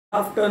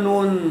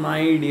Afternoon,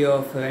 my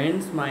dear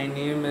friends. My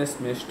name is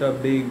Mr.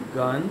 Big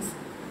Guns.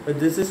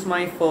 This is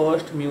my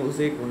first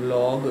music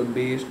vlog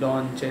based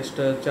on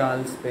Chester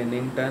Charles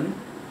Bennington.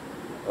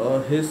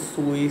 His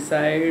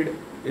suicide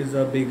is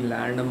a big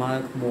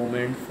landmark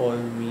moment for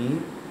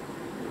me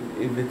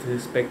with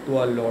respect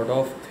to a lot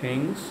of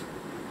things.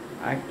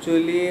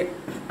 Actually,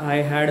 I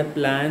had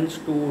plans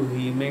to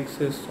remix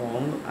his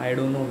song. I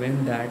don't know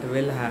when that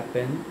will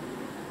happen.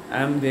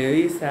 I'm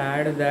very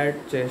sad that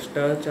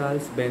Chester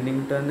Charles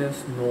Bennington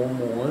is no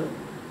more.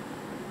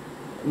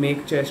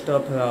 Make Chester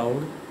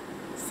proud.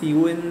 See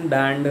you in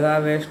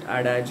Bandra West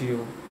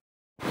Adagio.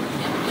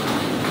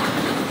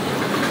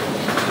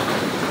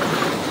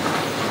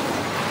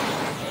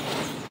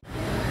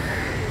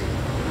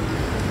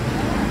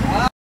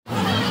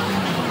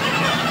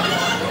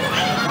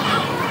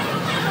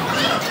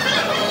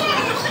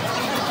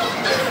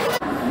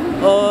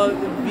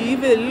 We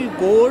will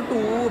go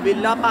to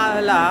Villa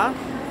Parla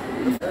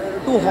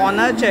to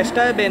honor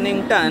Chester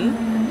Bennington.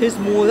 His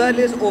mural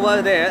is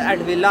over there at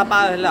Villa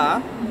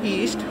Parla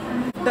East.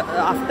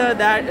 After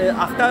that,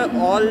 after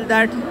all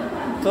that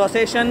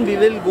procession, we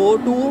will go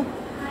to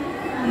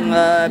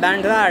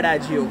Bandra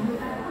Adagio.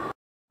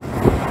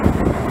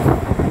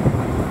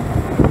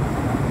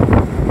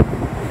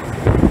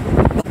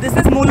 This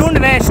is Mulund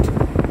West.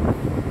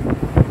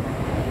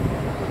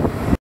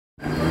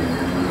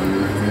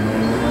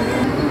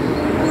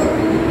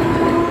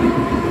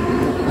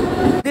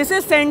 This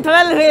is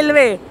Central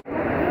Railway.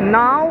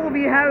 Now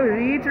we have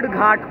reached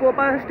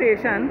Ghatkopar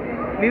station.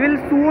 We will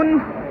soon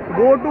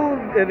go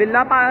to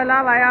Villa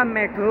Parla via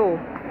metro.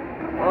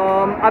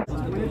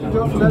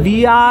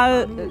 We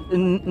are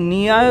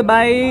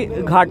nearby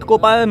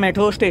Ghatkopar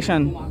metro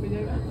station.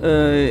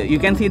 You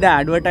can see the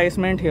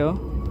advertisement here.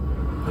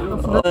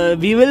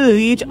 We will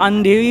reach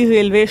Andheri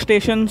railway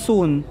station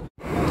soon.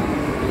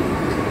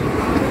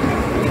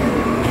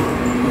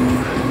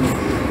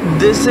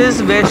 This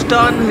is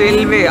Western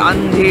Railway,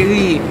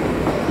 Andheri.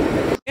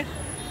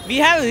 We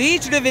have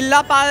reached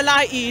Villa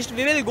Parla East.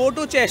 We will go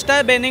to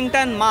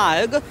Chesterbennington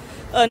marg.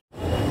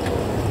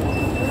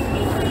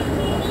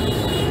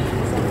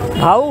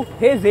 भाऊ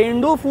हे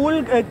झेंडू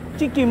फूल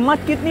ची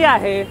किंमत किती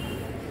आहे?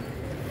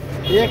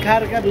 एक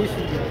हार का 20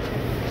 रुपये.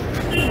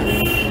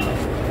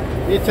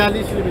 ये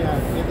 40 रुपये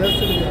आहे. ये 10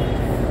 रुपये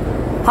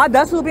आहे. हा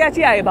 10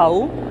 रुपयाची आहे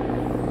भाऊ.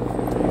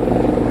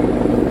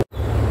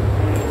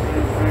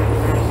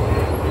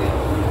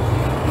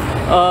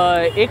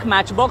 एक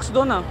मैच बॉक्स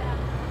दो ना.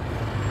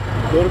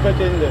 2 रुपये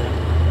चेंज है.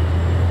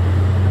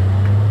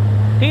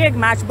 ठीक है, एक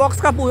मैच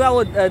बॉक्स का पूरा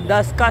वो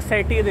 10 का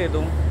सेट ही दे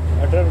दो.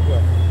 18 रुपये.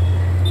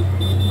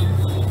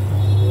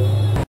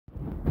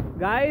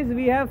 Guys,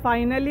 we have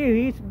finally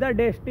reached the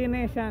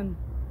destination.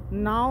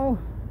 Now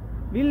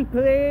we'll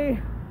pray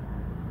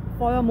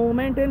for a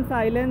moment in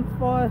silence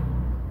for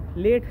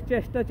late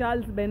Chester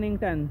Charles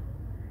Bennington.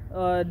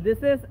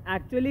 This is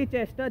actually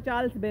Chester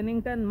Charles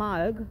Bennington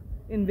marg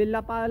in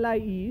Villa Parla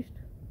East.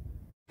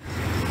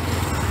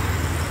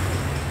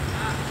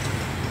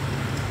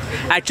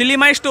 Actually,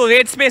 my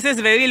storage space is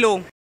very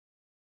low.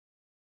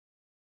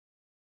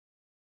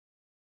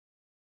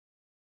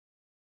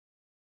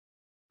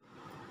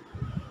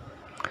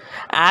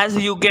 As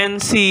you can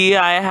see,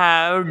 I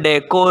have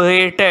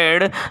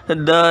decorated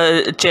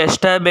the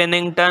Chester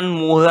Bennington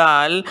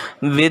mural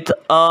with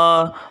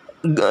a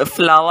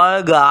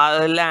flower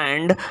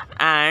garland,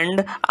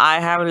 and I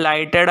have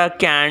lighted a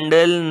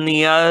candle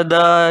near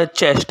the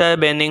Chester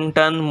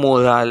Bennington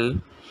mural.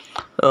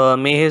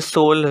 May his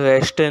soul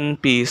rest in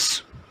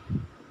peace.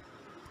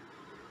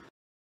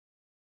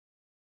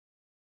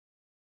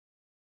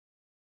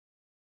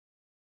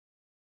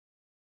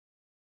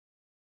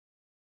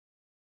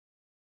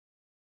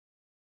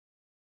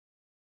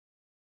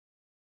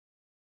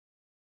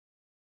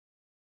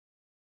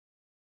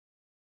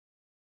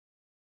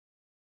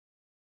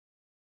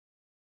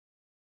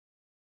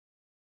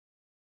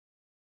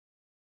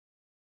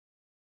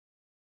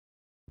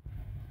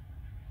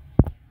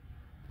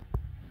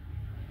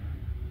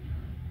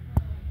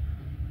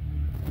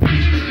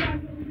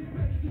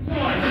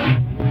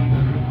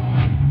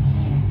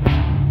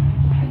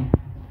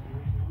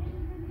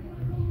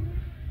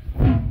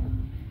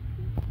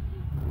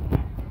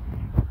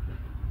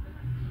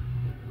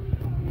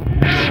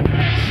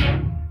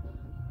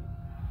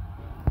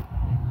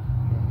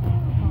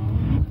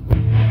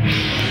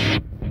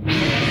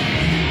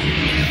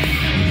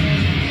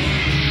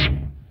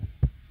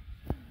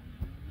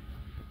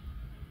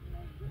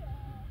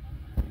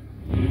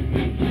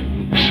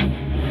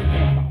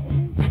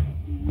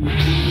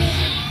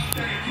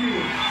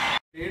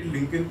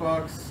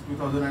 Linkinpark's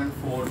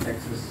 2004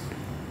 Texas.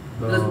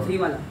 2003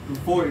 wala.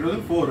 4, it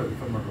wasn't 4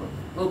 if I'm not wrong.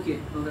 Okay,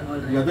 okay, all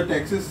right. Yeah, the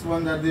Texas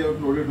one that they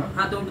uploaded na.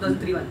 हाँ तो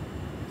 2003 वाला.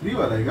 3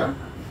 वाला है क्या?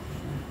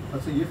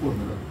 अच्छा ये 4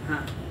 मिला.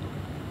 हाँ.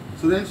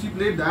 So then she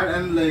played that,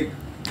 and like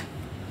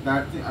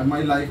that thing,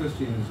 my life has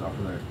changed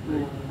after that.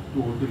 Like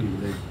totally.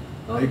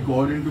 Like I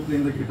got into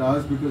playing the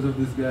guitars because of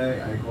this guy.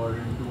 I got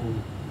into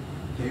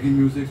heavy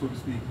music, so to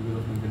speak, because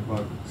of Linkin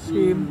Park.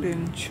 Same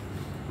pinch.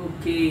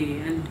 Okay,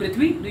 and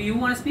Prithvi, do you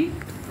want to speak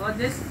about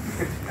this?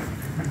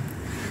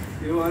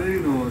 You already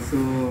know.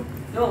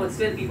 No, but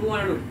still, people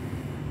want to know.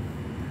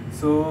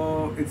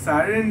 So it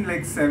started in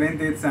like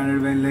 7th, 8th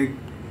standard when like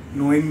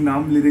knowing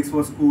numb lyrics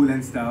was cool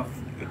and stuff,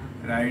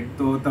 right?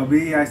 So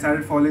tabhi I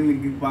started following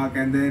Linkin Park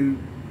and then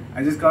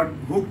I just got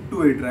hooked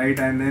to it, right?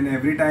 And then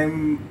every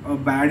time a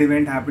bad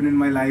event happened in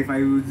my life, I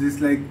would just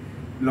like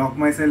lock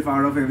myself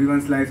out of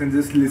everyone's lives and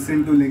just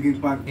listen to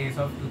Linkin Park. Days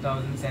of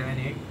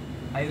 2007-8,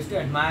 I used to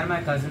admire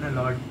my cousin a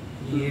lot.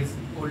 He is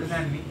older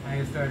than me. I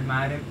used to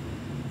admire him.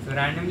 So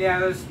randomly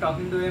I was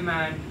talking to him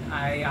and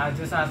I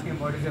just asked him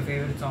what is your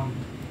favorite song.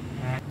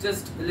 And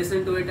Just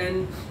listen to it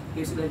and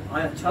he's like,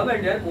 "अच्छा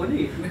band यार कौन है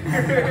ये?"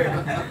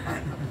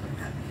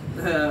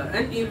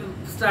 And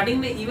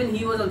starting में even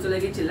he was also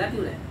like, "ये चिल्ला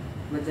क्यों रहा है?"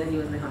 But then he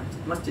was like, "हाँ,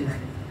 मस्त चिल्ला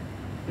है."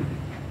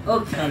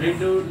 Okay. Started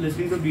to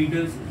listening to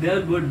Beatles. They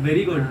are good,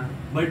 very good.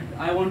 But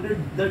I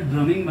wanted the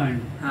drumming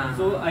band.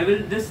 So I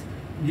will just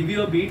give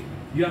you a beat.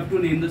 You have to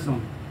name the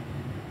song.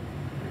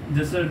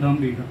 Just a drum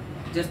beat.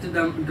 Just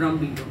a drum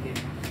beat, okay.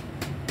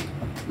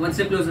 One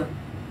step closer.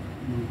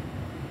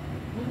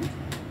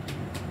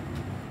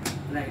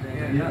 Right.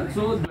 Yeah.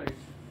 So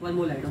One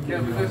more light. Okay.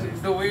 Yeah, because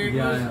the way it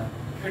was,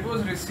 yeah. it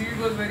was received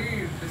was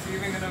very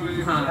deceiving in a way.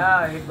 Huh.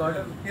 yeah, it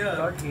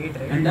got hate,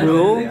 right? And that Bro.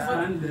 lyrics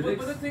But and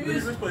lyrics. the thing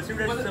is, perceived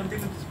but as the-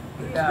 something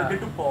Yeah.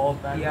 related to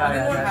pop and Yeah, but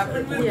then what that's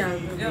happened right. with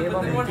Yeah.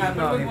 but then what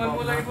happened with One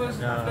More Light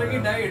was Yeah. after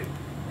he died,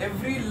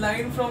 every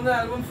line from the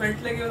album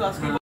felt like he was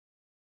asking.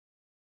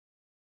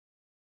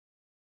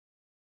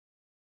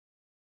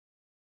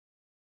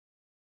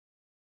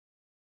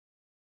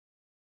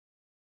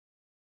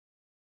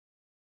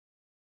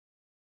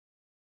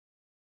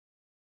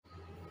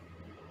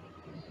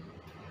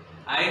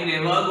 I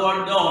never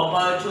got the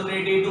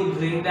opportunity to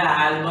bring the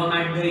album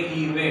at the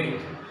event.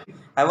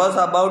 I was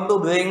about to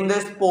bring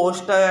this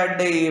poster at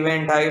the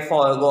event, I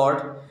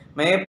forgot. May